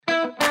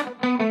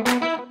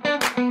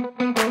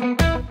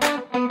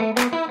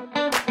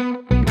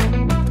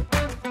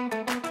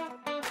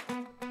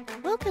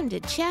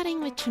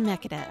Chatting with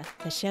Chemeketa,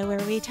 the show where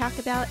we talk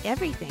about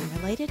everything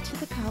related to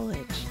the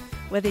college.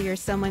 Whether you're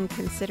someone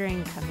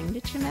considering coming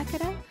to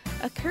Chemeketa,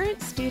 a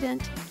current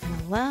student,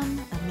 an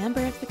alum, a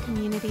member of the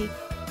community,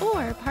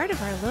 or part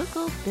of our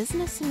local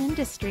business and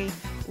industry,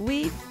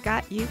 we've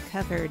got you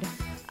covered.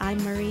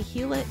 I'm Marie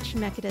Hulett,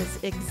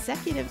 Chemeketa's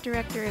Executive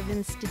Director of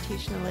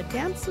Institutional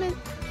Advancement,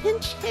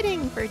 pinch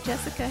hitting for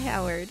Jessica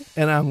Howard.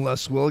 And I'm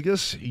Les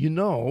Wielgos. You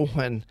know,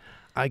 when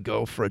I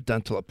go for a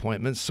dental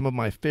appointment, some of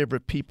my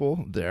favorite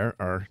people there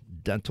are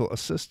dental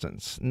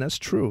assistants. And that's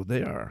true,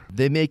 they are.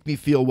 They make me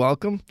feel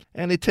welcome,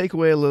 and they take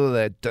away a little of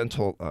that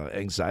dental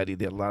anxiety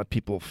that a lot of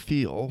people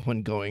feel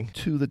when going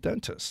to the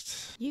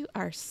dentist. You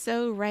are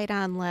so right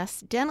on,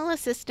 Les. Dental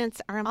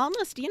assistants are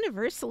almost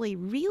universally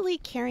really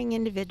caring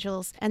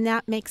individuals, and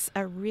that makes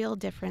a real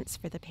difference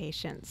for the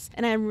patients.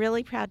 And I'm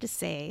really proud to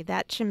say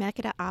that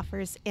Chemeketa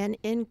offers an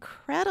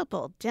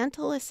incredible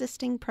dental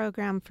assisting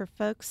program for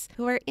folks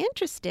who are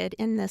interested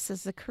in this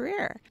as a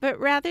career. But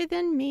rather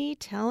than me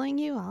telling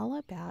you all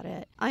about it,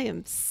 I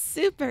am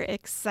super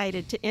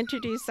excited to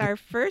introduce our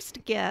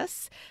first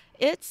guest.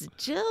 It's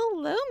Jill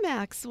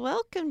Lomax.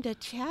 Welcome to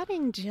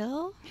Chatting,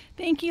 Jill.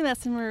 Thank you,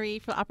 Les and Marie,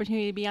 for the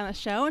opportunity to be on the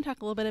show and talk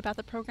a little bit about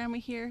the program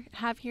we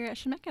have here at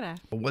Chemeketa.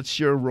 What's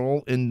your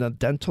role in the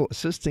dental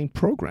assisting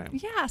program?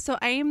 Yeah, so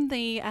I am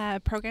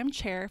the program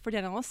chair for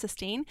dental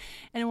assisting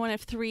and one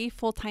of 3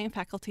 full-time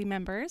faculty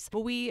members.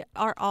 We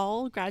are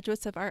all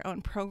graduates of our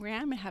own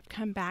program and have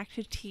come back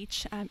to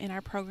teach in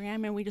our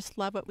program, and we just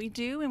love what we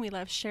do, and we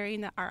love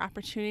sharing our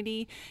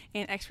opportunity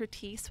and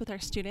expertise with our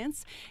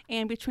students.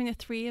 And between the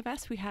 3 of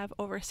us, we have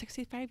over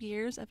 65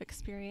 years of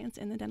experience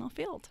in the dental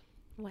field.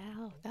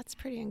 Wow, that's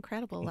pretty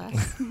incredible,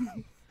 Les.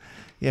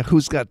 Yeah,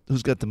 who's got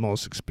the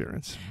most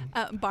experience?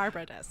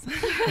 Barbara does.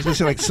 I was going to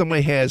say, like,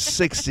 somebody has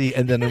 60,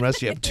 and then the rest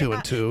of you have 2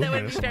 and 2. That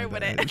would be fair,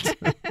 wouldn't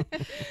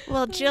it?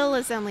 Well, Jill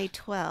is only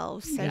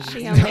 12, so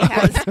she only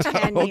has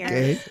 10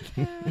 years.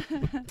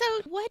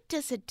 So what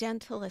does a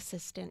dental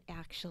assistant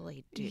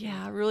actually do?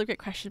 Yeah, really great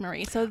question,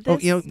 Marie. So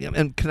this...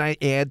 and can I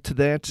add to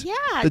that? Yeah.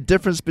 The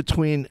difference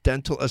between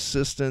dental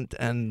assistant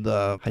and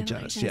the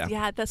hygienist.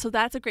 Yeah, so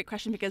that's a great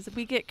question because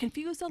we get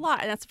confused a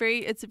lot, and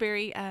it's a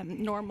very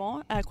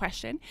normal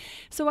question.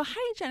 So a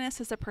hygienist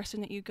is a person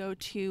that you go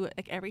to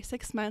like every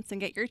 6 months and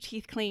get your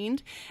teeth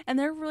cleaned, and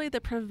they're really the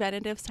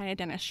preventative side of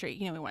dentistry.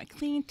 You know, we want to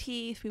clean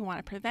teeth, we want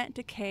to prevent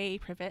decay,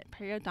 prevent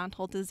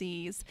periodontal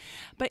disease.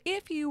 But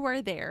if you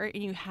were there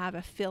and you have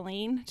a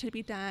filling to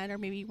be done, or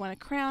maybe you want a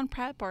crown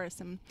prep or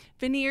some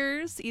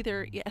veneers,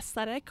 either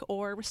aesthetic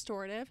or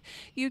restorative,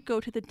 you go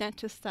to the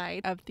dentist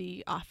side of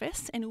the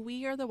office, and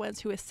we are the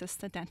ones who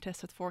assist the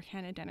dentist with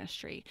four-handed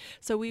dentistry.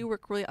 So we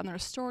work really on the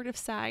restorative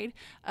side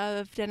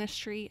of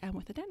dentistry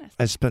with the dentist.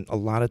 I spent a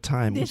lot of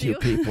time with you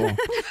people.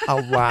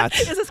 A lot.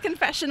 Is this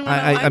confession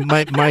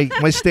 101?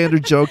 My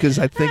standard joke is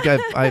I think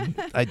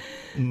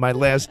my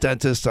last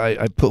dentist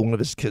I put one of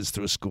his kids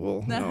through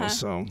school. You know,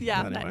 so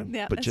yeah,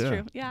 anyway. That's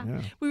true.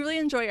 Yeah, we really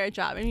enjoy our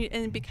job,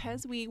 and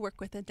because we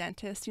work with a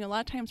dentist, a lot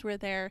of times we're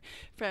there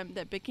from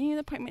the beginning of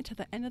the appointment to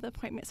the end of the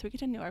appointment, so we get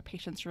to know our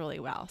patients really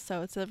well.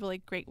 So it's a really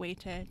great way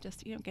to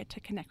just get to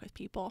connect with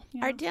people.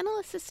 Are dental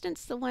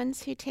assistants the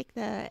ones who take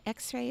the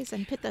X-rays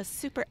and put those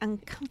super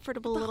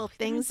uncomfortable little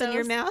things in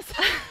your mouth?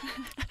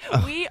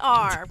 We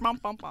are. Bum,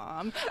 bum,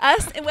 bum.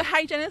 Us and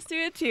hygienists do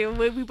it too.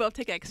 We both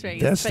take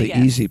X-rays. That's the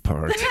easy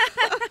part.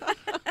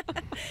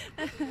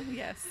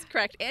 Yes,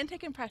 correct. And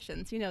take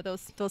impressions.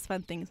 Those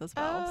fun things as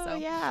well. Oh, so.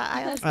 Yeah.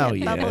 I like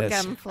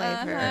bubblegum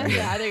flavor.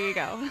 Yeah, there you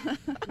go.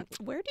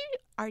 Where do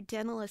our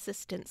dental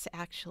assistants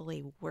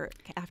actually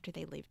work after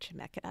they leave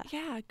Chemeketa?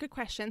 Yeah, good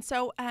question.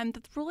 So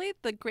really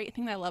the great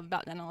thing that I love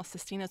about dental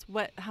assisting is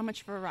how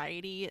much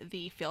variety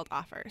the field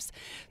offers.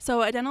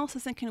 So a dental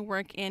assistant can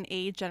work in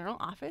a general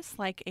office,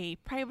 like a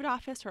private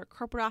office or a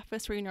corporate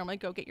office where you normally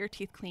go get your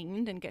teeth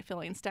cleaned and get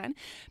fillings done.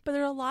 But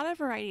there are a lot of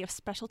variety of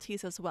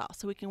specialties as well.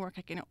 So we can work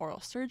like in an oral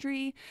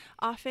surgery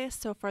office.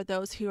 So for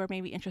those who are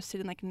maybe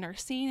interested in like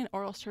nursing, an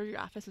oral surgery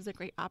office is a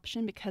great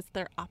option because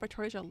their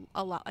operatories are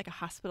a lot like a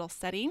hospital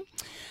setting.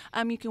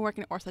 You can work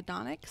in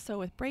orthodontics, so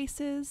with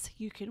braces.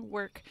 You can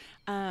work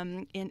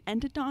in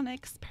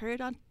endodontics,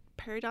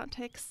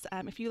 periodontics.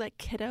 If you like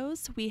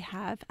kiddos, we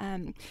have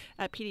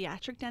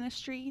pediatric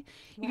dentistry.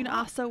 You can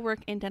also work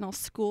in dental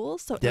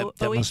schools. So that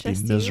must be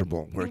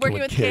miserable working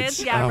with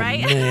kids. Yeah,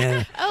 right?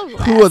 Man.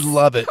 Who would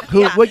love it?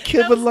 What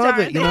kid would love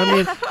it? You know what I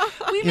mean?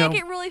 We make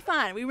it really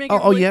fun. We make it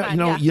really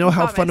fun. You know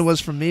how fun it was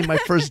for me? My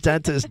first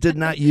dentist did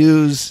not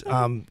use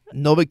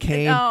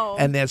Novocaine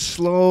and that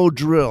slow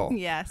drill.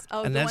 Yes.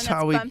 And that's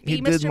how bumpy.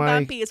 he did Mr. my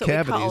Bumpy is what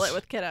cavities. we call it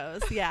with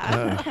kiddos.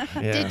 Yeah.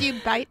 Yeah. Did you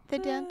bite the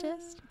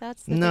dentist?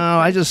 That's the No,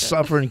 I just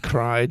suffered and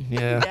cried.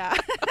 Yeah.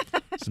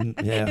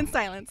 Yeah. In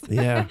silence.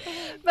 Yeah.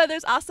 But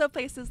there's also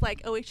places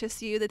like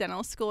OHSU, the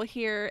dental school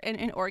here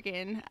in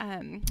Oregon,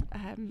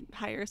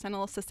 hires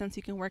dental assistants.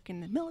 You can work in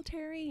the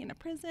military, in a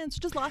prison. So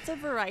just lots of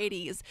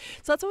varieties.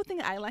 So that's one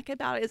thing I like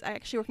about it is I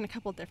actually work in a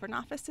couple of different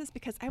offices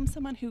because I'm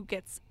someone who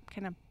gets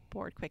kind of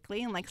bored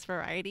quickly and likes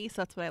variety.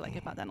 So that's what I like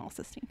about dental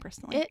assisting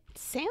personally. It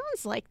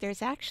sounds like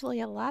there's actually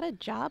a lot of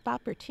job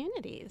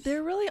opportunities.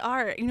 There really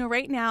are.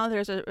 Right now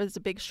there's a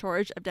big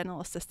shortage of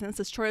dental assistants.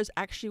 The shortage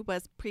actually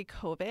was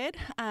pre-COVID,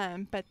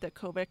 but the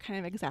COVID kind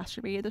of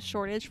exacerbated the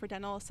shortage for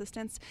dental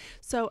assistants.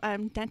 So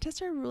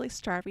dentists are really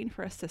starving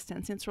for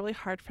assistants, and it's really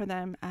hard for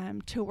them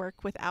to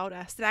work without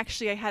us. And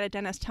actually, I had a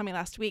dentist tell me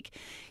last week,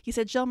 he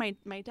said, Jill,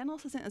 my dental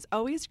assistant is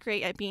always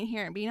great at being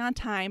here and being on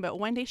time, but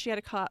one day she had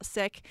to call out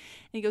sick,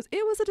 and he goes,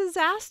 it was a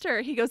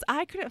disaster. He goes,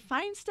 I couldn't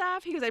find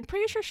stuff. He goes, I'm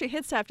pretty sure she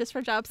hid stuff just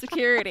for job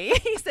security.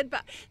 He said,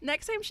 but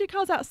next time she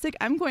calls out sick,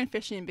 I'm going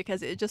fishing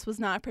because it just was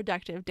not a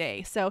productive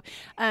day. So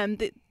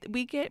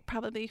we get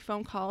probably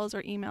phone calls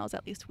or emails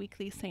at least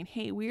weekly saying,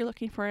 hey, we're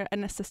looking for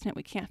an assistant.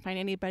 We can't find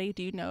anybody.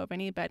 Do you know of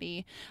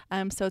anybody?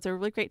 So it's a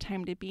really great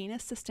time to be an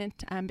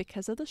assistant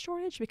because of the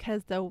shortage,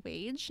 because the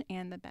wage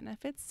and the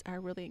benefits are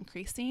really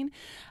increasing.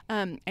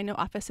 I know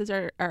offices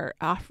are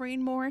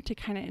offering more to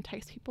kind of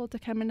entice people to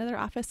come into their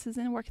offices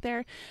and work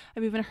there.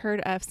 I've even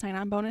heard of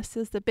sign-on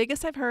bonuses. The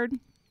biggest I've heard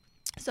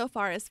so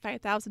far is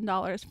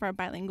 $5,000 for a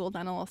bilingual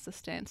dental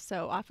assistant.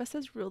 So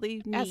offices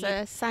really need as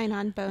a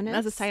sign-on bonus.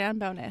 As a sign-on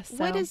bonus. So.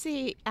 What is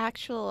the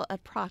actual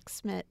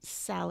approximate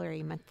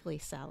salary, monthly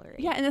salary?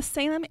 Yeah, in the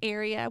Salem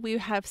area, we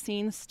have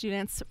seen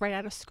students right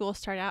out of school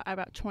start out at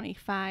about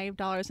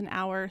 $25 an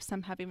hour.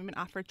 Some have even been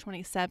offered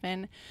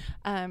 $27,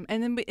 and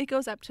then it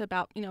goes up to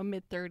about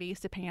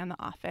mid-30s depending on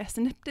the office,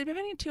 and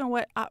depending too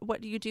on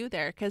what do you do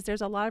there, because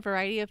there's a lot of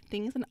variety of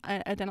things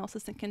a dental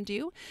assistant can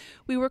do.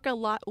 We work a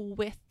lot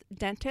with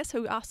dentists,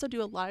 so we also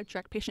do a lot of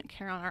direct patient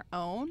care on our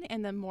own,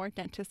 and the more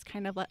dentists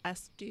kind of let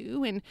us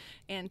do and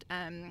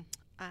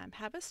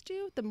have us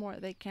do, the more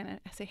they can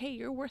say, hey,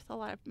 you're worth a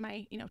lot of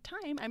my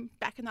time. I'm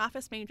back in the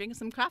office maybe drinking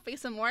some coffee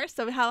some more,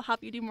 so I'll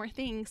help you do more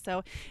things.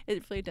 So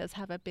it really does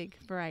have a big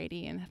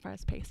variety in as far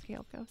as pay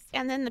scale goes.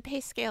 And then the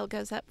pay scale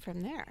goes up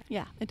from there.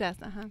 Yeah, it does.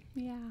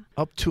 Yeah.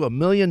 Up to $1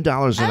 million an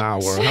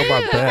hour. How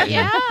about that?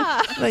 Yeah.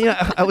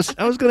 I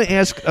was going to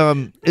ask, are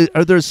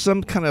there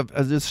some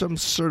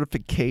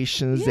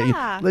certifications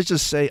that let's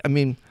just say,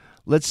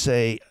 let's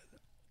say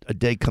a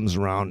day comes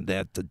around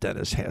that the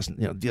dentist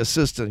hasn't, the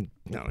assistant,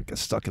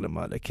 gets stuck in the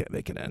mud, they can't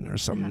make it in or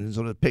something.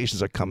 So the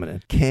patients are coming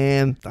in.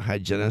 Can the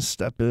hygienist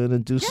step in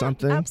and do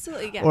something?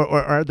 Absolutely, yeah.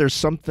 Or are there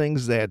some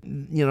things that,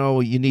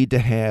 you need to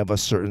have a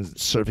certain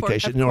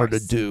certification in order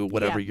to do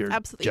whatever your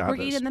job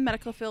working is? In the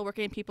medical field,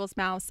 working in people's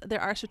mouths, there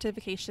are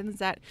certifications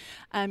that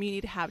you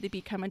need to have to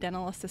become a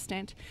dental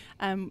assistant.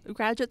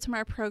 Graduates from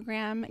our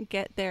program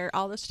get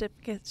all the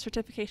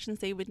certifications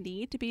they would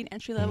need to be an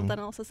entry-level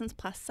dental assistant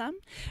plus some.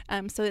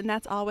 And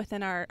that's all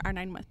within our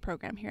 9-month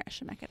program here at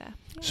Chemeketa.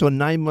 Yeah. So a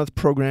 9-month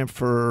program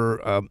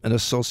for an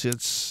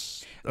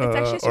associate's, it's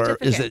actually a or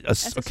is it a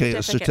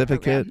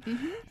certificate?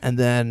 Mm-hmm. And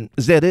then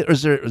is that it, or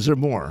is there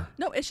more?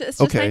 No, it's just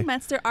 9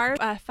 months. There are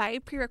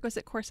 5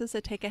 prerequisite courses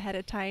to take ahead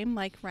of time,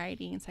 like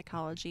writing,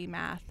 psychology,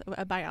 math,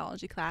 a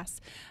biology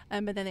class.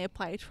 But then they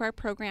apply to our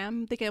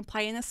program. They can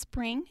apply in the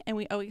spring, and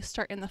we always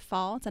start in the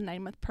fall. It's a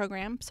 9-month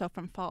program, so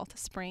from fall to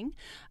spring,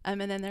 and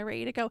then they're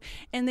ready to go.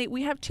 And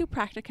we have 2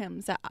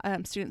 practicums that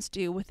students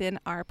do within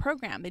our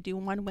program. They do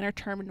one winter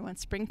term and one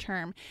spring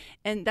term,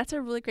 and that's a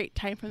really great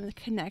time for them to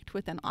connect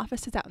with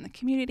offices out in the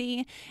community.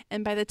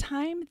 And by the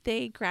time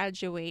they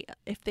graduate,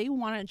 if they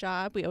want a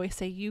job, we always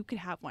say you could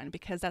have one,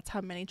 because that's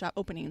how many job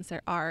openings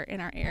there are in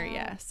our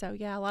area. Wow. So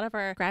yeah, a lot of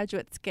our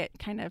graduates get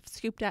kind of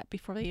scooped up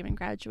before they even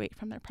graduate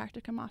from their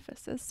practicum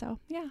offices. So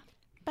yeah.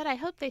 But I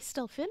hope they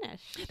still finish.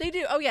 They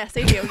do. Oh, yes,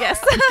 they do.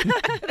 Yes,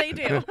 they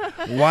do.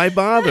 Why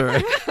bother?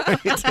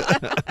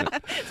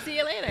 See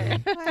you later.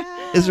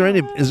 Wow. Is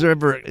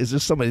there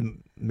somebody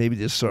maybe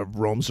just sort of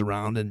roams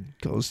around and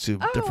goes to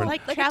different,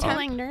 like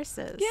traveling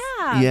nurses?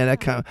 Yeah. That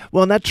kind of,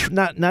 well, not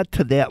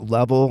to that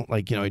level,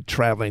 like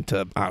traveling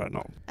to, I don't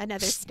know,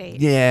 another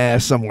state. Yeah,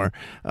 somewhere.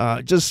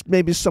 Just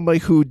maybe somebody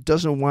who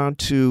doesn't want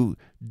to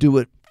do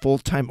it full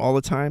time all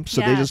the time,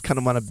 so they just kind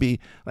of want to be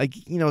like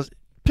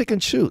pick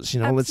and choose,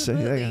 let's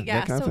say.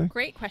 That kind of thing.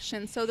 Great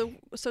question. So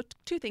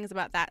 2 things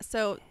about that.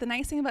 So the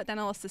nice thing about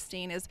dental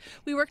assisting is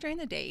we work during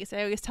the days.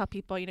 I always tell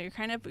people, you're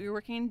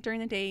working during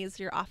the days,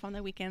 you're off on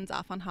the weekends,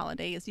 off on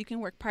holidays. You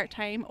can work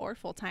part-time or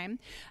full-time.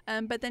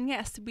 But then,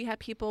 yes, we have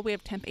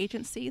temp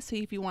agencies. So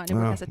if you want to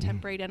work as a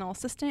temporary dental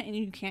assistant and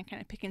you can't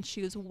kind of pick and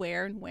choose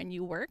where and when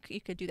you work, you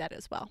could do that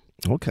as well.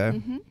 Okay.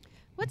 Mm-hmm.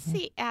 What's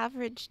the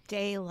average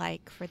day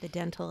like for the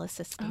dental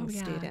assisting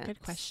students?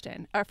 Good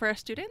question. For our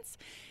students?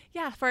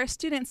 Yeah, for our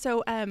students.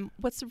 So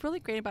what's really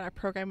great about our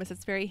program is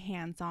it's very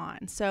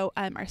hands-on. So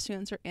our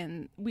students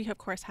we of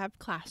course have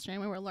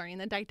classroom, and we're learning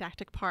the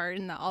didactic part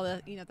and all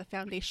the the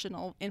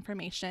foundational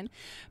information.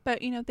 But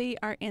they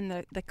are in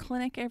the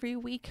clinic every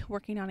week,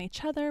 working on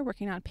each other,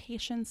 working on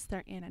patients.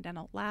 They're in a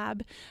dental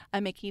lab,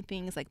 making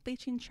things like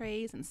bleaching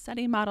trays and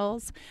study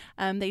models.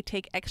 They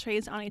take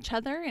X-rays on each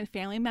other and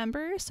family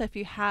members. So if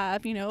you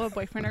have a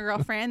boyfriend or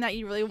girlfriend that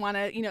you really want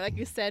to like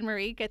you said,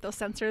 Marie, get those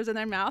sensors in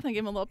their mouth and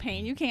give them a little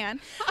pain, you can.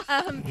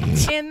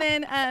 And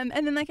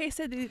then, like I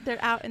said,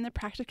 they're out in the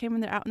practicum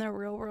and they're out in the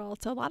real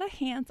world. So a lot of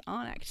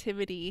hands-on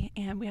activity,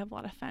 and we have a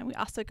lot of fun. We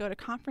also go to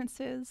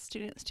conferences.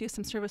 Students do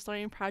some service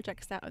learning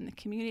projects out in the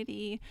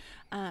community.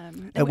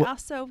 And we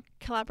also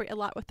collaborate a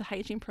lot with the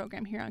hygiene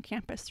program here on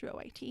campus through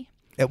OIT.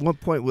 At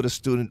what point would a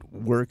student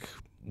work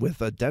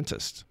with a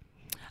dentist?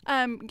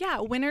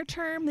 Winter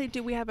term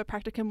we have a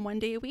practicum 1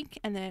 day a week,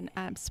 and then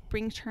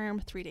spring term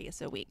 3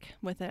 days a week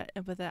with a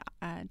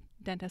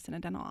dentist in a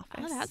dental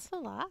office. Oh, that's a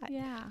lot.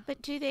 Yeah.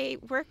 But do they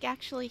work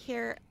actually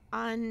here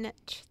on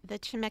the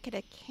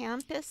Chemeketa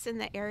campus in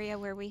the area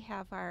where we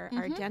have our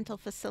dental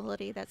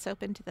facility that's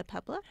open to the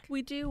public?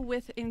 We do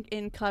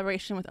in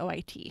collaboration with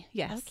OIT,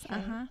 yes.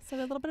 Okay. So a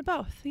little bit of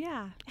both,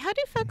 yeah. How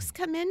do folks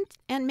come in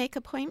and make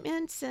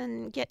appointments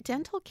and get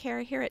dental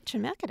care here at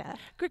Chemeketa?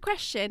 Good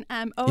question.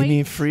 You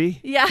mean free?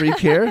 Yeah. Free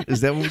care?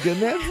 Is that what we're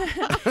getting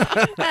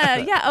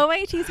at?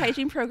 OIT's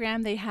hygiene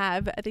program, they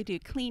do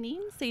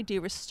cleanings, they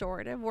do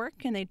restorative work,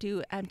 and they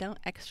do dental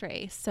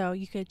x-rays. So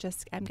you could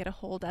just get a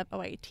hold of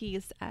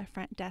OIT's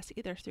front desk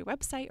either through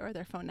website or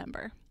their phone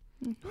number.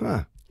 Mm-hmm.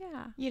 Huh.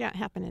 Yeah. You don't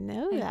happen to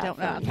know that. I don't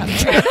know.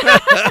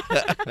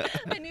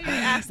 I knew you'd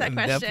ask that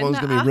question. That phone's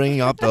going to be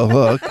ringing off the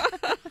hook.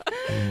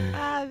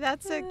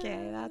 That's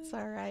okay. That's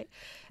all right.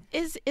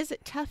 Is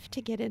it tough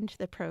to get into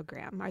the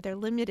program? Are there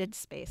limited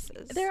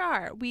spaces? There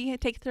are. We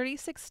take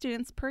 36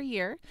 students per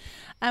year,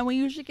 and we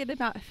usually get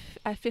about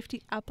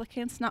 50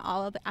 applicants. Not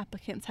all of the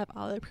applicants have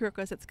all the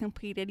prerequisites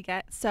completed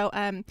yet. So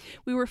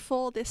we were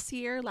full this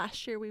year.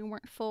 Last year we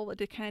weren't full.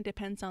 It kind of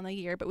depends on the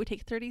year, but we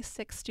take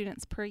 36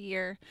 students per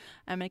year.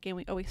 Again,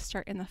 we always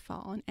start in the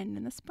fall and end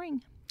in the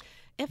spring.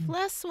 If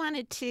Les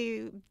wanted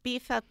to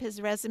beef up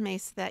his resume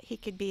so that he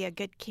could be a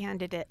good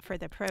candidate for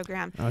the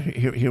program,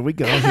 here we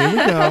go. Here we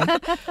go.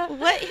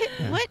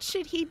 What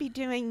should he be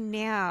doing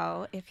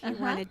now if he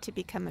wanted to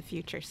become a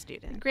future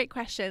student? Great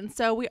question.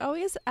 So we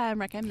always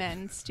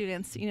recommend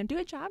students, do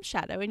a job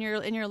shadow in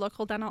your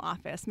local dental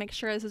office. Make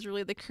sure this is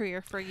really the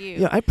career for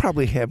you. Yeah, I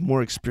probably have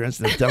more experience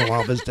in the dental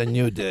office than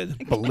you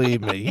did. Believe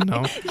me.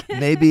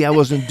 Maybe I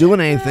wasn't doing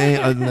anything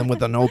other than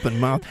with an open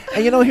mouth.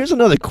 And here's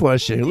another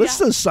question. Let's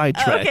do a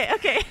sidetrack.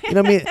 Okay.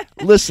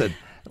 Listen,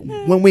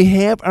 when we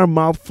have our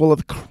mouth full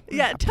of crap,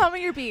 tell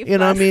me your beef.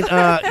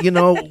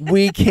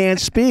 We can't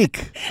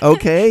speak,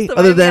 okay? So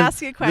other than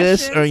ask you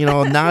this or,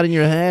 nodding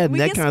your head and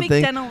that kind of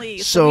thing. We can speak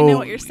dentally, so we know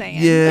what you're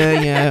saying.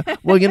 Yeah.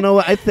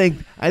 Well, I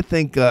think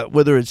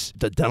whether it's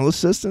the dental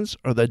assistants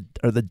or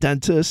the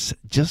dentists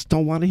just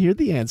don't want to hear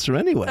the answer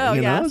anyway.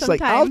 It's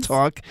like, I'll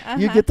talk,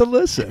 you get to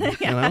listen.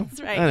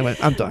 That's right. Anyway,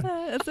 I'm done.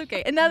 That's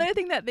okay. Another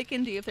thing that they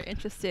can do if they're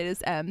interested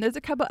is there's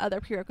a couple other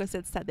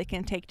prerequisites that they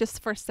can take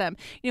just for some.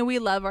 We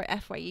love our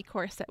FYE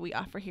course that we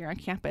offer here on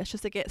campus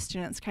just to get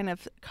students kind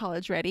of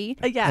college ready.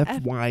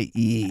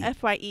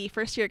 FYE,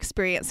 first year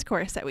experience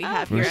course that we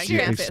have here on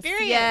campus.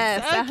 Experience.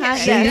 Yes.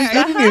 Okay. You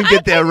didn't even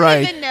get that right.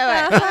 I didn't even know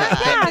it.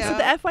 So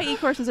the FYE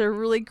course is a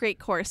really great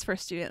course for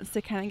students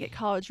to kind of get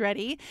college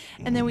ready.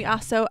 And then we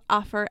also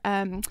offer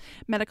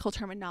medical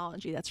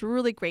terminology that's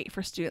really great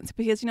for students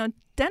because,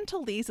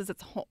 dentalese is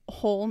its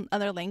whole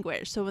other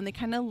language. So when they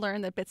kind of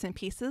learn the bits and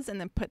pieces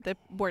and then put the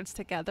words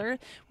together,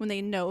 when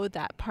they know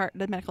that part,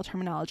 the medical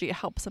terminology, it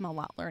helps them a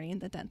lot learning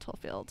the dental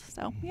field.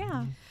 So,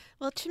 yeah.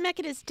 Well,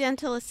 Chemeketa's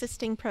dental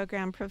assisting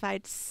program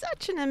provides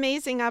such an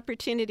amazing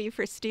opportunity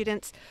for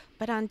students,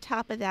 but on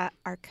top of that,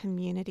 our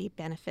community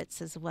benefits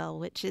as well,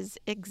 which is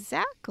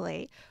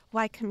exactly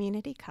why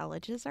community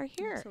colleges are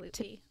here. Absolutely.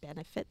 To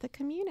benefit the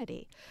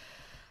community.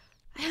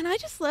 And I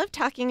just love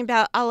talking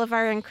about all of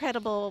our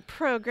incredible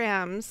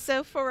programs.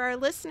 So for our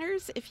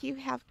listeners, if you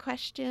have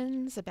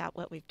questions about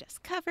what we've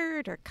just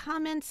covered or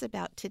comments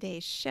about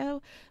today's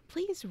show,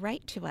 please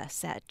write to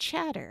us at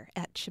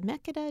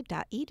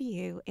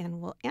chatter@chemeketa.edu,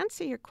 and we'll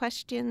answer your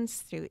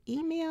questions through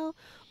email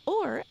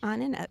or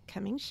on an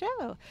upcoming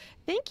show.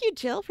 Thank you,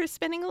 Jill, for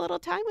spending a little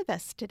time with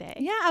us today.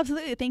 Yeah,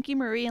 absolutely. Thank you,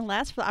 Marie and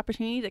Les, for the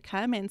opportunity to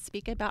come and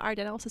speak about our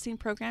dental assisting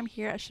program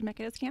here at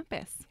Chemeketa's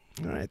campus.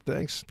 All right,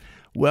 thanks.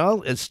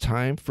 Well, it's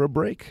time for a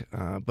break,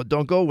 but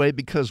don't go away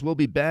because we'll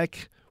be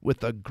back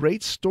with a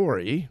great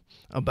story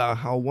about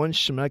how one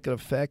Chemeketa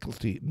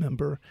faculty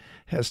member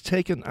has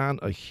taken on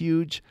a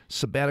huge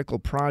sabbatical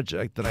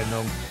project that I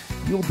know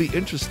you'll be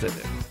interested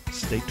in.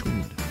 Stay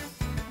tuned.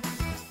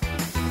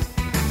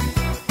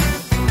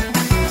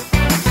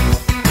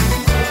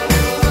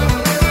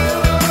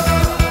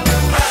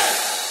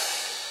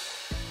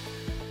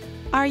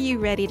 Are you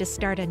ready to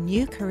start a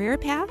new career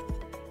path?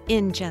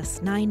 In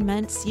just 9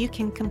 months, you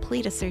can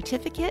complete a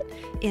certificate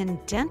in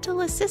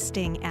dental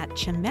assisting at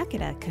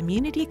Chemeketa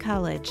Community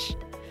College.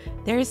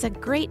 There is a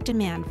great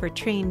demand for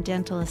trained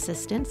dental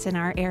assistants in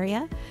our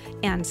area,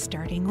 and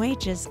starting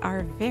wages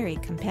are very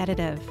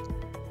competitive.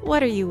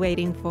 What are you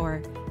waiting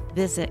for?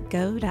 Visit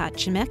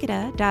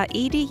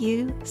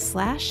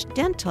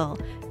go.chemeketa.edu/dental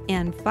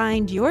and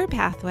find your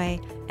pathway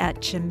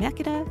at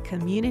Chemeketa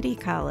Community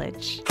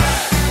College.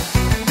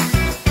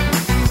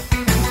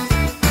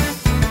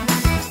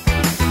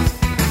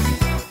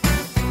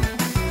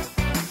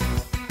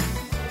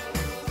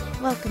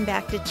 Welcome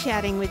back to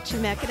Chatting with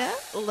Chemeketa.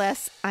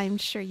 Les, I'm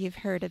sure you've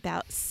heard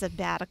about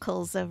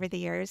sabbaticals over the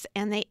years,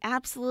 and they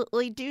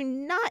absolutely do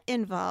not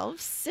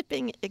involve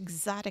sipping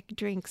exotic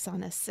drinks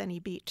on a sunny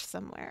beach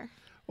somewhere.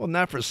 Well,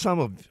 not for some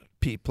of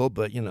people,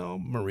 but,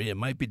 Marie, it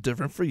might be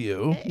different for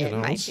you. It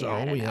might be, so,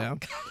 I don't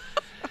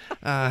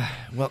know.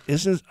 Well,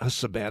 isn't a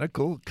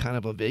sabbatical kind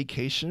of a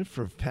vacation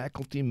for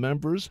faculty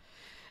members?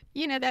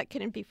 That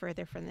couldn't be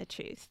further from the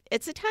truth.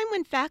 It's a time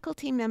when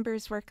faculty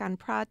members work on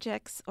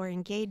projects or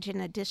engage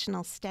in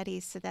additional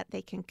studies so that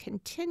they can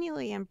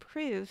continually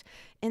improve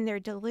in their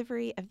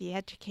delivery of the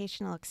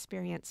educational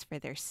experience for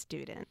their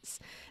students.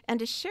 And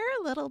to share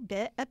a little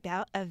bit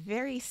about a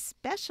very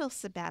special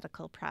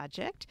sabbatical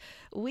project,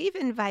 we've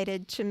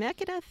invited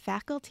Chemeketa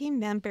faculty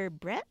member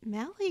Bret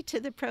Malley to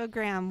the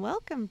program.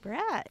 Welcome,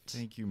 Bret.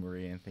 Thank you,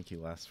 Marie, and thank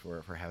you, Les,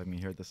 for having me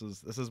here. This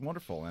is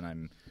wonderful, and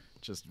I'm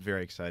just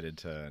very excited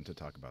to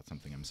talk about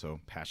something I'm so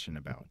passionate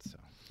about. So,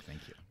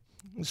 thank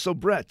you. So,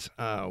 Bret,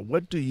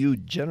 what do you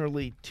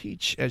generally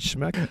teach at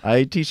Chemeketa?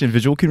 I teach in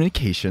visual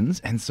communications,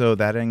 and so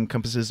that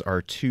encompasses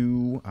our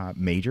two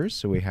majors.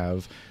 So we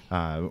have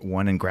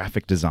one in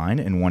graphic design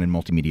and one in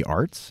multimedia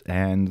arts.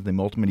 And the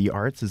multimedia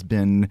arts has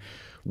been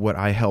what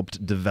I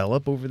helped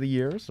develop over the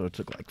years. So it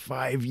took like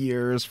 5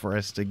 years for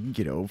us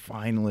to,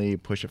 finally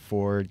push it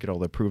forward, get all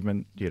the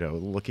improvement,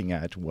 looking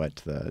at what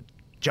the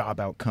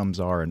job outcomes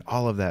are and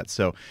all of that.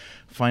 So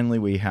finally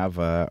we have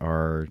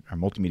our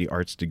multimedia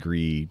arts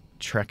degree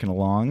trekking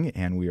along,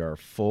 and we are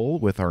full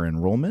with our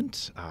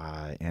enrollment,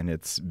 and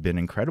it's been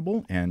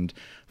incredible. And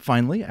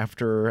finally,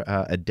 after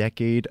a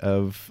decade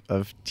of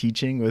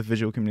teaching with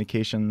visual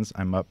communications,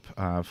 I'm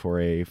up for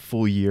a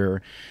full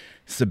year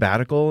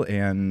sabbatical,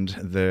 and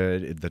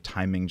the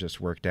timing just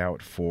worked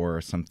out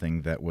for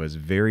something that was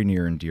very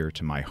near and dear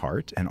to my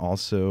heart, and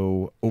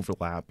also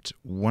overlapped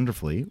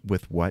wonderfully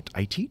with what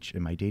I teach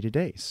in my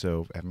day-to-day.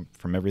 So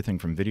from everything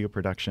from video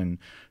production,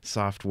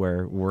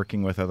 software,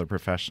 working with other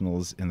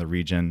professionals in the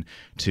region,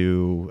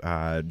 to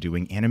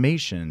doing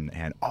animation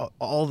and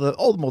all the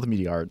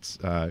multimedia arts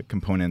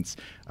components,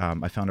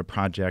 I found a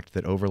project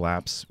that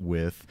overlaps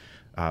with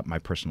my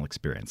personal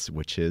experience,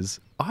 which is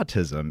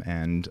autism.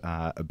 And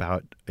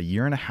about a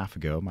year and a half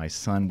ago, my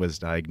son was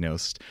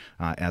diagnosed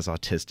as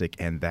autistic,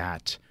 and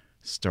that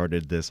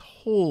started this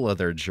whole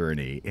other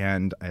journey.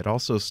 And it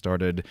also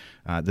started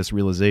this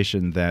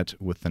realization that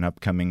with an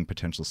upcoming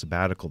potential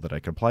sabbatical that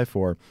I could apply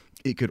for,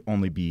 it could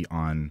only be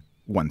on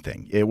one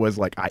thing. It was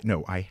like,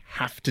 I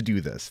have to do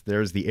this.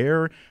 There's the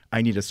air.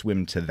 I need to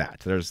swim to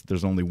that.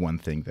 There's only one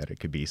thing that it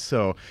could be.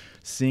 So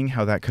seeing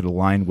how that could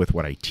align with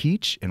what I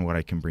teach and what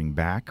I can bring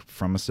back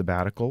from a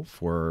sabbatical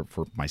for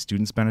my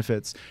students'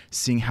 benefits,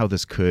 seeing how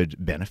this could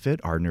benefit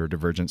our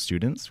neurodivergent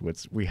students,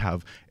 which we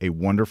have a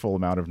wonderful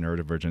amount of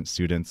neurodivergent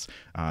students,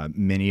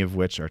 many of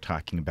which are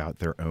talking about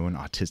their own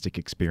autistic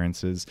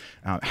experiences.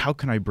 How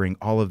can I bring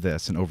all of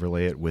this and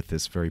overlay it with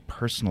this very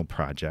personal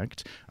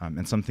project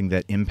and something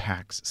that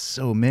impacts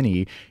so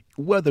many,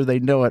 whether they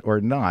know it or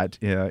not,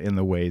 in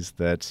the ways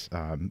that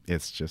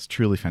it's just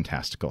truly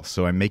fantastical.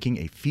 So I'm making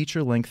a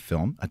feature-length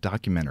film, a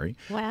documentary,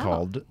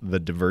 called The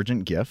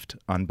Divergent Gift,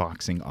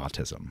 Unboxing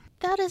Autism.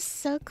 That is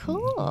so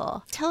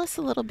cool. Tell us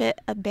a little bit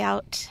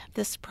about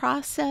this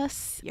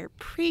process, your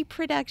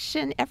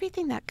pre-production,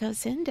 everything that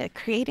goes into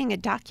creating a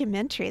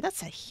documentary.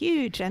 That's a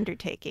huge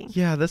undertaking.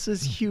 Yeah, this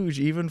is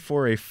huge, even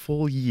for a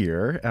full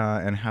year,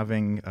 and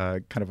having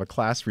kind of a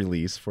class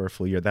release for a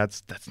full year.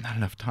 That's not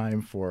enough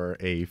time for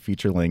a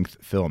feature-length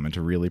film and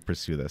to really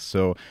pursue this.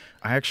 So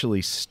I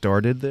actually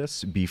started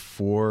this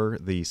before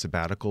the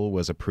sabbatical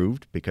was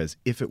approved, because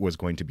if it was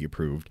going to be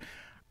approved,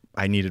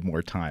 I needed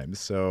more time.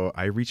 So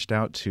I reached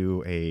out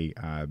to a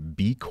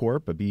B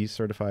Corp, a B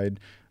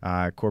certified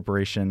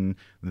corporation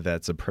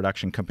that's a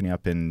production company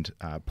up in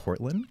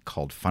Portland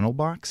called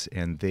Funnelbox,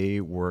 and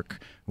they work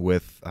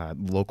with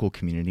local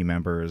community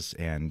members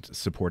and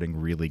supporting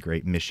really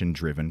great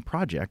mission-driven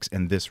projects,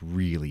 and this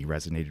really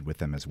resonated with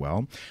them as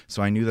well.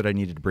 So I knew that I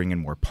needed to bring in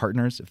more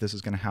partners if this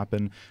was going to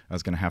happen. I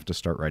was going to have to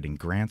start writing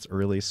grants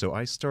early, so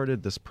I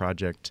started this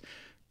project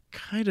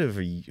kind of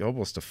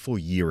almost a full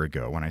year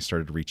ago when I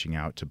started reaching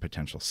out to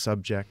potential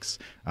subjects,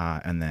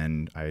 and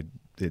then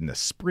in the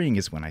spring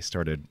is when I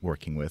started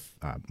working with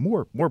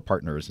more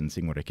partners and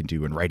seeing what I can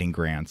do and writing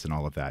grants and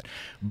all of that.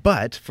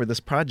 But for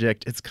this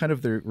project, it's kind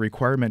of the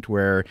requirement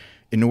where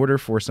in order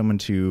for someone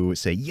to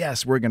say,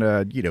 yes, we're going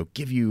to,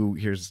 give you,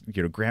 here's,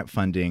 grant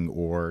funding,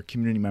 or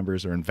community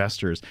members or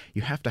investors,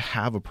 you have to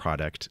have a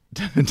product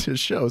to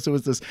show. So it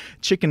was this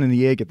chicken and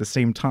the egg at the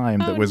same time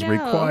that was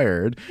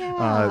required.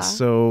 Yeah.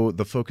 So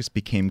the focus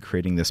became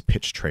creating this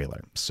pitch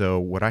trailer. So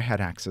what I had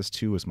access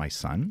to was my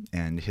son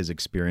and his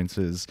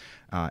experiences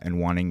and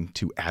wanting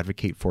to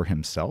advocate for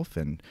himself,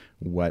 and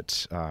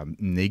what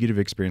negative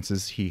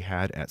experiences he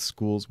had at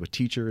schools with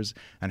teachers,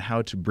 and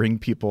how to bring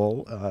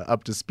people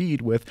up to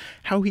speed with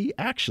how he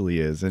actually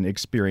is and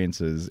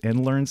experiences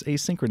and learns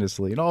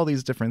asynchronously and all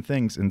these different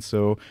things. And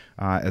so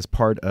as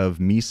part of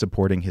me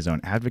supporting his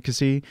own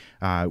advocacy,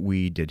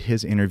 we did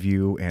his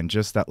interview, and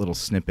just that little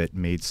snippet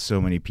made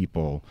so many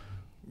people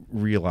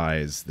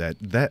realize that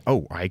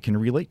oh, I can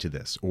relate to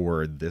this,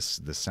 or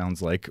this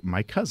sounds like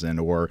my cousin,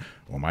 or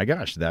oh my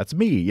gosh, that's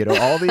me, you know,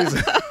 all these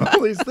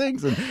all these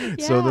things.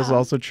 And so this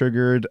also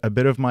triggered a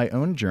bit of my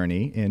own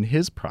journey in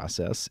his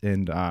process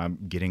in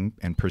getting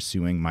and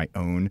pursuing my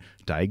own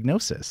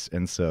diagnosis.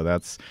 And so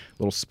that's a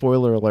little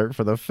spoiler alert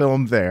for the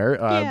film there,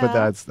 but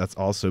that's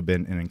also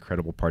been an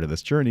incredible part of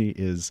this journey,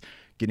 is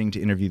getting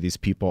to interview these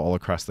people all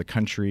across the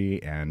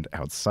country and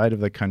outside of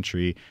the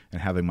country,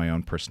 and having my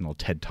own personal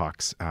TED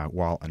Talks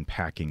while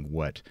unpacking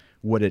what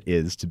it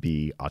is to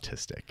be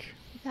autistic.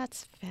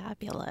 That's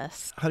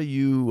fabulous. How do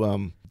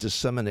you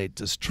disseminate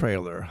this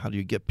trailer? How do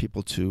you get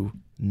people to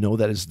know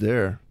that it's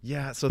there?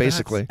 Yeah, so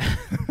basically,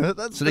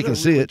 that's so they can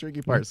see it.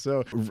 Tricky part.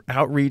 So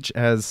outreach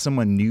as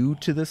someone new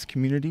to this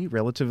community,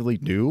 relatively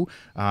new,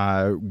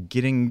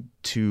 getting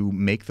to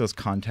make those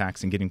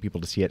contacts and getting people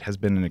to see it has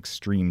been an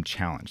extreme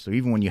challenge. So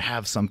even when you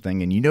have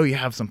something and you know you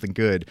have something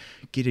good,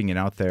 getting it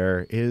out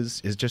there is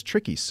just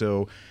tricky.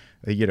 So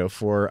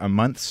for a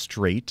month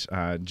straight,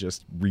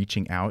 just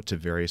reaching out to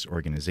various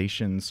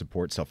organizations,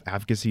 support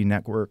self-advocacy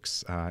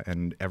networks,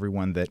 and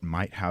everyone that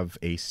might have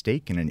a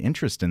stake and an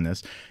interest in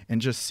this, and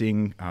just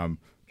seeing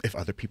if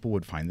other people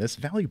would find this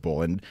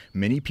valuable. And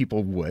many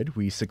people would.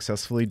 We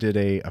successfully did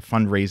a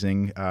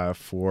fundraising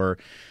for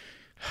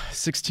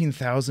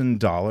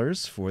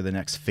 $16,000 for the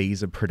next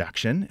phase of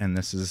production, and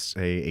this is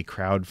a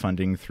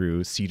crowdfunding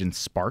through Seed and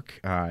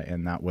Spark,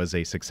 and that was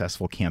a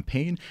successful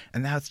campaign,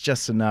 and that's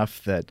just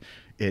enough that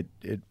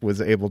it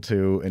was enabled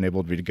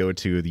me to go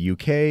to the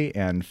UK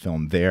and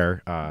film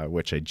there,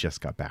 which I just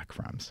got back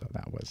from. So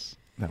that was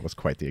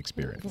quite the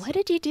experience. What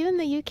did you do in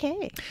the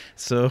UK?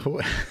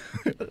 So,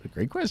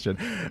 great question.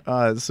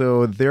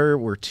 So there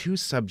were two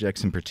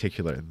subjects in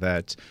particular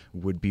that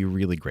would be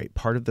really great.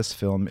 Part of this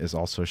film is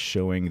also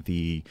showing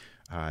the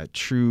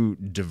true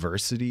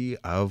diversity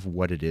of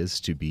what it is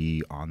to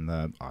be on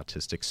the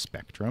autistic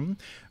spectrum.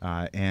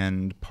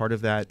 And part of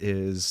that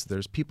is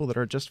there's people that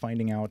are just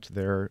finding out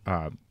that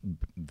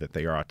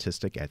they are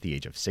autistic at the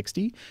age of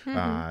 60.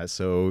 Mm-hmm.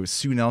 So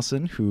Sue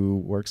Nelson, who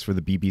works for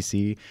the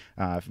BBC,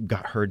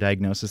 got her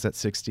diagnosis at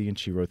 60, and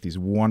she wrote these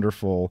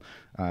wonderful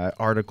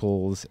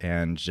articles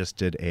and just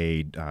did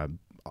a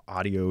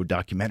audio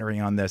documentary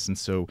on this. And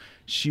so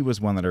she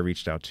was one that I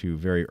reached out to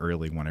very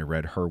early when I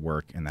read her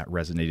work, and that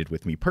resonated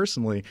with me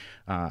personally.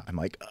 I'm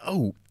like,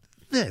 oh,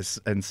 this.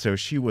 And so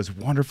she was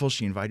wonderful.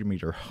 She invited me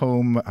to her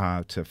home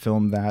to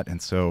film that.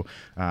 And so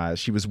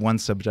she was one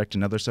subject.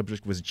 Another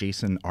subject was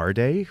Jason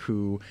Arday,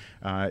 who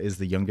is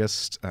the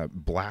youngest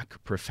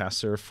Black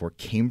professor for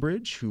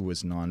Cambridge, who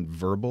was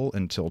nonverbal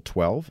until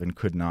 12 and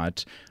could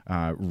not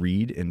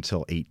read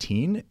until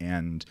 18.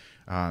 And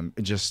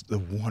just the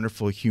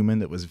wonderful human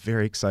that was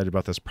very excited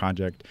about this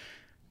project.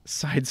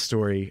 Side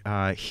story,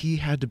 he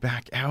had to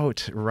back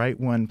out right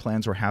when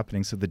plans were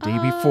happening. So the day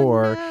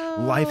before,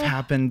 life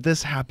happened,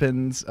 this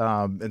happens.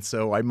 And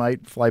so I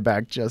might fly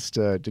back just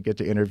to get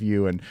to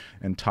interview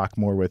and talk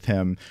more with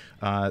him.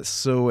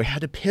 So I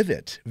had to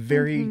pivot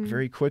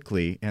very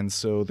quickly. And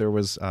so there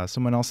was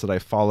someone else that I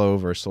follow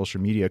over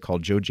social media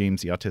called Joe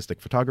James, the autistic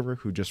photographer,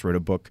 who just wrote a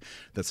book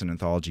that's an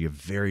anthology of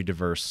very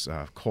diverse,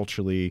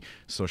 culturally,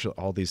 social,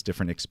 all these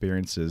different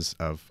experiences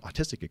of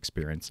autistic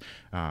experience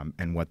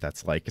and what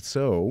that's like.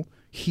 So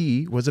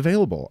he was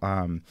available.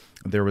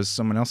 There was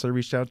someone else I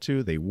reached out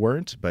to. They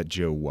weren't, but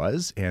Joe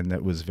was, and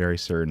that was very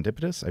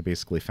serendipitous. I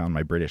basically found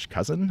my British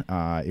cousin.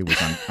 It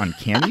was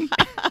uncanny.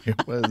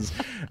 It was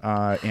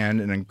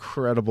and an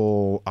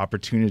incredible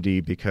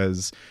opportunity,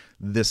 because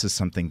this is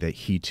something that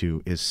he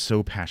too is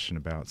so passionate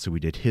about. So we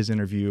did his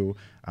interview.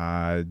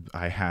 I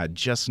had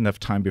just enough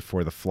time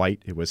before the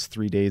flight. It was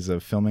 3 days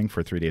of filming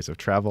for 3 days of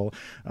travel,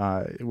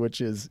 which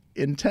is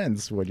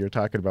intense when you're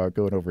talking about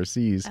going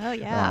overseas. Oh,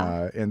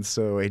 yeah. And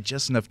so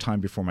just enough time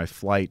before my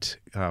flight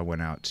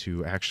went out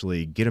to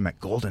actually get him at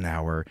golden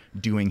hour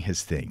doing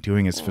his thing,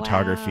 doing his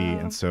photography.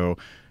 And so,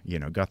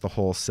 got the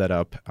whole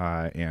setup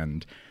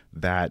and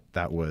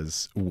that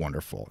was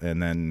wonderful.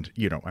 And then,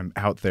 I'm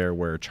out there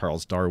where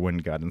Charles Darwin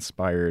got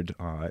inspired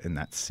in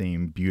that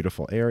same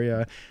beautiful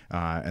area.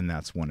 And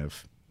that's one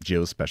of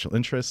Joe's special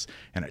interests.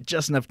 And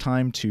just enough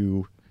time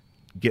to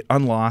get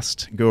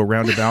unlost, go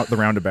around about the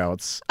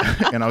roundabouts.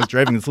 And I was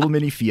driving this little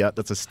mini Fiat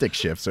that's a stick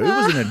shift. So it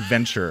was an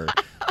adventure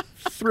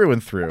through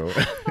and through.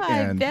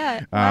 And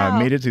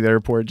made it to the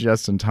airport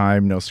just in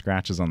time. No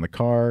scratches on the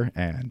car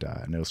and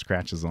no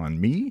scratches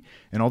on me.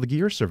 And all the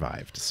gear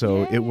survived.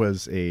 So it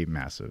was a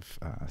massive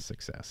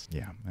success.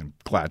 Yeah, I'm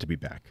glad to be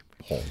back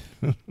whole.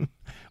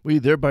 Were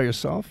you there by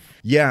yourself?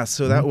 Yeah,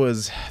 so that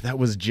was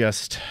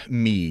just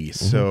me.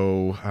 Mm-hmm.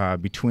 So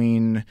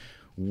between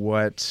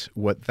what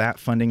that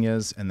funding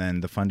is, and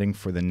then the funding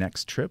for the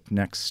next trip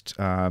next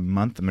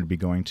month, I'm going to be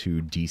going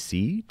to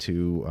DC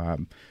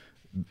to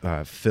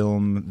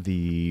film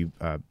the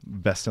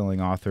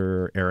best-selling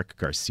author Eric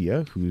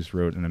Garcia, who's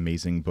wrote an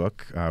amazing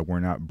book, We're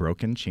Not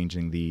Broken,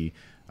 Changing the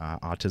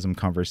Autism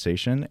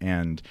Conversation,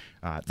 and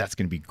that's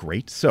going to be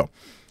great. So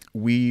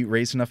we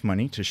raised enough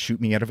money to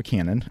shoot me out of a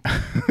cannon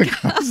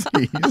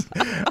overseas,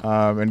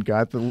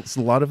 and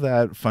so a lot of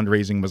that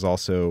fundraising was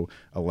also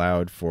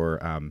allowed for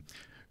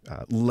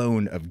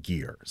loan of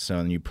gear. So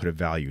then you put a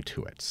value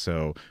to it.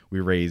 So we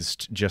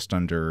raised just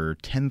under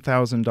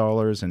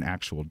 $10,000 in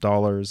actual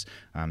dollars.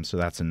 So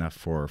that's enough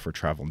for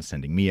travel and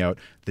sending me out.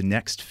 The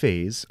next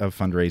phase of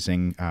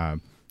fundraising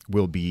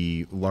will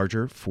be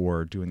larger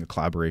for doing a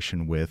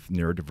collaboration with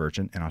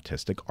neurodivergent and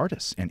autistic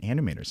artists and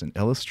animators and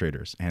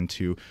illustrators, and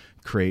to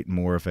create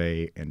more of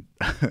an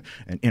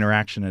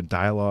interaction, a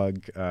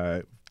dialogue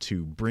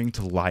to bring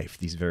to life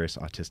these various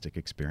autistic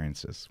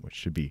experiences, which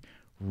should be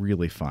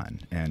really fun.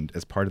 And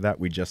as part of that,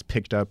 we just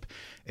picked up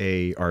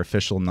our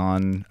official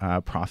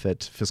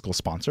non-profit fiscal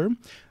sponsor.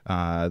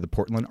 The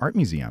Portland Art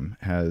Museum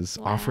has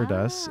offered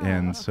us,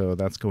 and so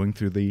that's going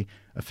through the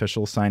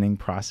official signing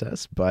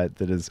process. But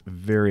that is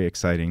very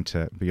exciting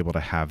to be able to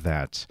have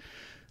that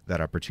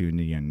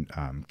opportunity and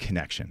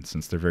connection,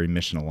 since they're very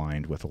mission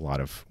aligned with a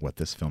lot of what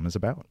this film is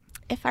about.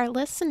 If our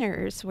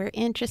listeners were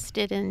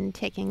interested in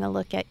taking a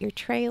look at your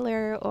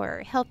trailer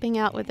or helping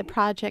out with the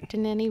project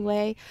in any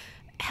way,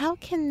 how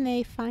can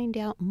they find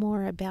out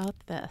more about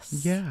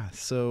this? Yeah,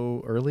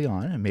 so early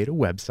on, I made a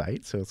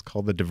website. So it's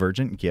called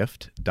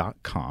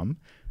thedivergentgift.com.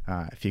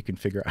 If you can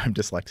figure out, I'm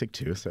dyslexic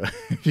too, so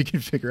if you can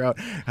figure out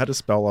how to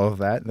spell all of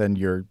that, then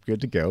you're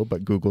good to go,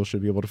 but Google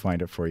should be able to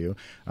find it for you.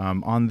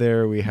 On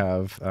there, we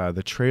have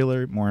the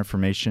trailer, more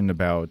information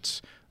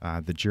about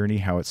the journey,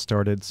 how it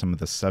started, some of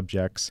the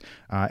subjects,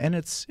 and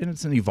it's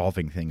an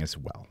evolving thing as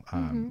well.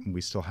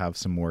 We still have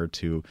some more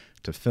to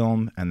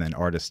film and then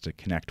artists to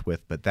connect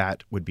with, but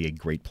that would be a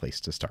great place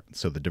to start.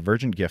 So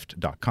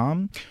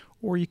thedivergentgift.com,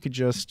 or you could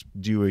just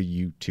do a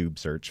YouTube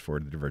search for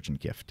The Divergent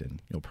Gift,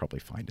 and you'll probably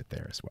find it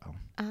there as well.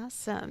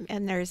 Awesome.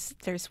 And there's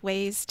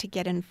ways to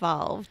get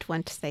involved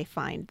once they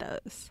find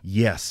those.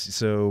 Yes.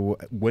 So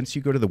once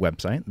you go to the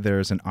website,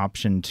 there's an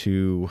option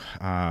to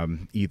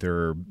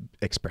either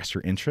express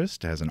your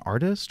interest as an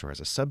artist or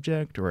as a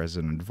subject or as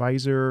an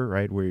advisor,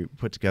 right? We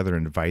put together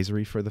an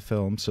advisory for the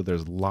film. So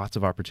there's lots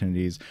of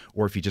opportunities.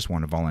 Or if you just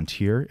want to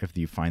volunteer, if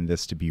you find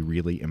this to be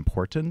really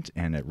important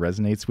and it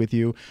resonates with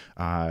you,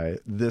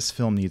 this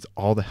film needs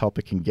all the help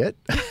it can get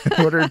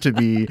in order to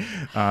be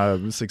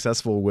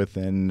successful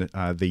within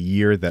the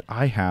year that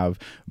I have.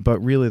 But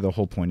really, the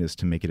whole point is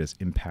to make it as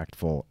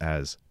impactful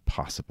as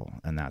possible,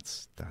 and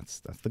that's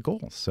the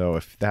goal. So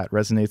if that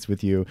resonates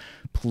with you,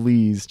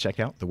 please check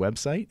out the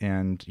website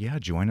and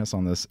join us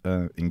on this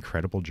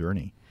incredible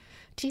journey.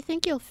 Do you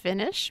think you'll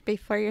finish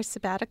before your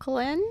sabbatical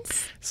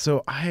ends?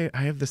 So I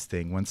have this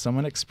thing, when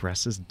someone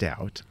expresses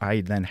doubt,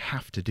 I then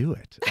have to do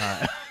it.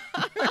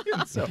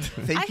 So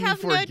thank you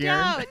for I have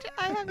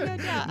no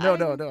doubt.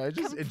 No. I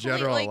just in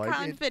general, like,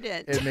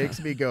 confident. It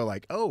makes me go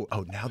like, oh,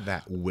 now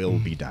that will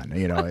be done.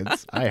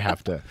 I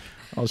have to.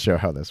 I'll show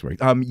how this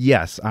works.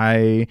 Yes,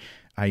 I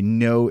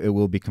know it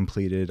will be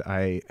completed.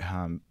 I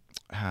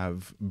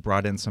have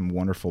brought in some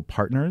wonderful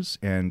partners,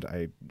 and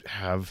I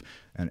have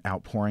an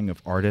outpouring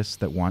of artists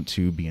that want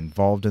to be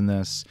involved in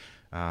this.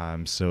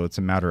 So it's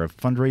a matter of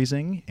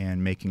fundraising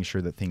and making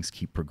sure that things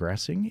keep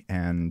progressing.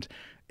 And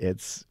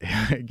it's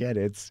an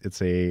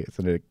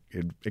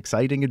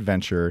exciting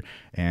adventure,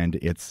 and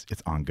it's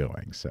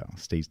ongoing. So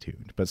stay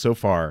tuned. But so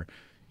far,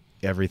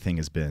 everything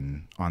has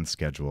been on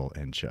schedule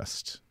and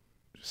just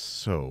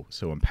so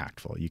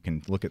impactful. You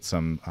can look at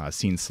some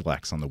scene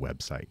selects on the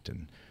website,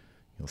 and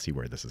you'll see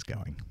where this is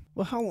going.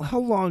 Well, how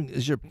long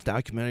is your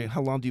documentary?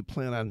 How long do you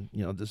plan on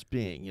this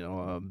being?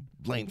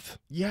 Length.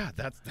 Yeah,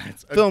 that's a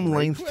film great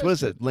length. question. What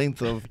is it?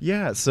 Length of?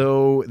 Yeah,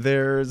 so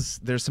there's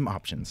some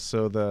options.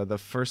 So the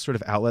first sort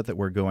of outlet that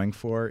we're going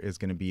for is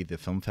going to be the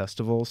film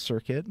festival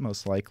circuit,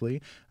 most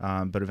likely,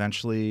 but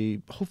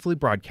eventually, hopefully,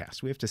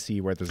 broadcast. We have to see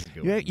where this is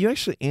going. You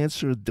actually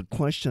answered the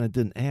question I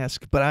didn't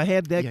ask, but I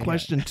had that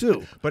question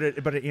too. But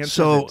it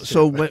answers.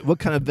 So what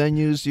kind of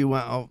venues do you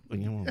want? Where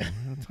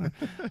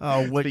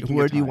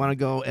do you want to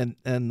go, and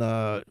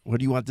where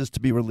do you want this to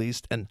be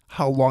released, and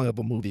how long of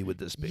a movie would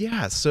this be?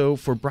 Yeah, so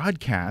for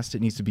broadcast,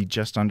 it needs to be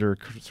just under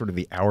sort of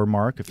the hour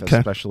mark,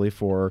 especially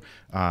for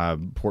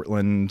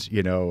Portland,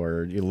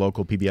 or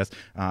local PBS.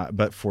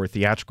 But for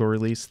theatrical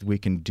release, we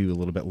can do a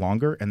little bit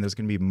longer, and there's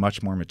going to be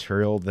much more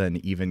material than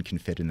even can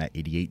fit in that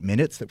 88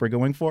 minutes that we're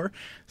going for.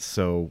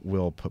 So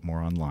we'll put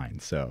more online.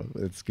 So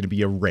it's going to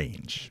be a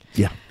range.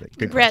 Yeah.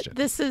 Good Bret, question.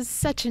 this is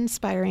such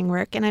inspiring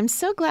work, and I'm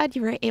so glad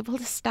you were able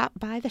to stop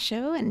by the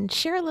show and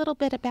share a little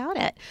bit about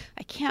it.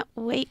 I can't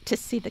wait to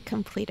see the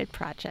completed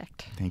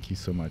project. Thank you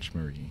so much,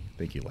 Marie.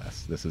 Thank you,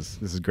 Les. This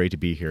is great to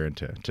be here and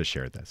to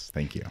share this.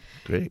 Thank you.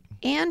 Great.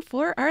 And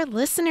for our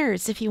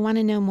listeners, if you want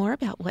to know more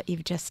about what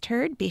you've just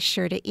heard, be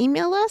sure to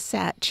email us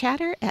at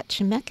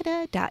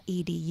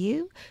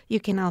chatter@chemeketa.edu. You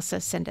can also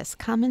send us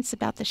comments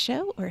about the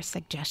show or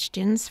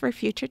suggestions for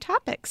future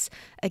topics.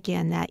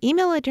 Again, that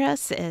email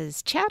address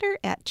is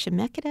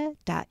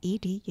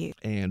chatter@chemeketa.edu.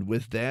 And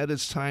with that,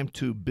 it's time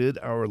to bid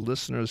our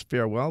listeners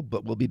farewell,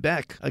 but we'll be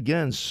back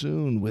again again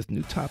soon with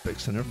new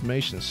topics and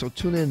information. So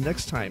tune in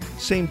next time.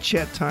 Same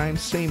chat time,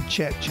 same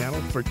chat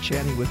channel for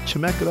Chatting with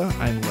Chemeketa.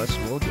 I'm Les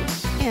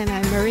Wielgos. And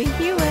I'm Marie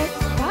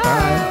Hulett.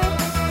 Bye.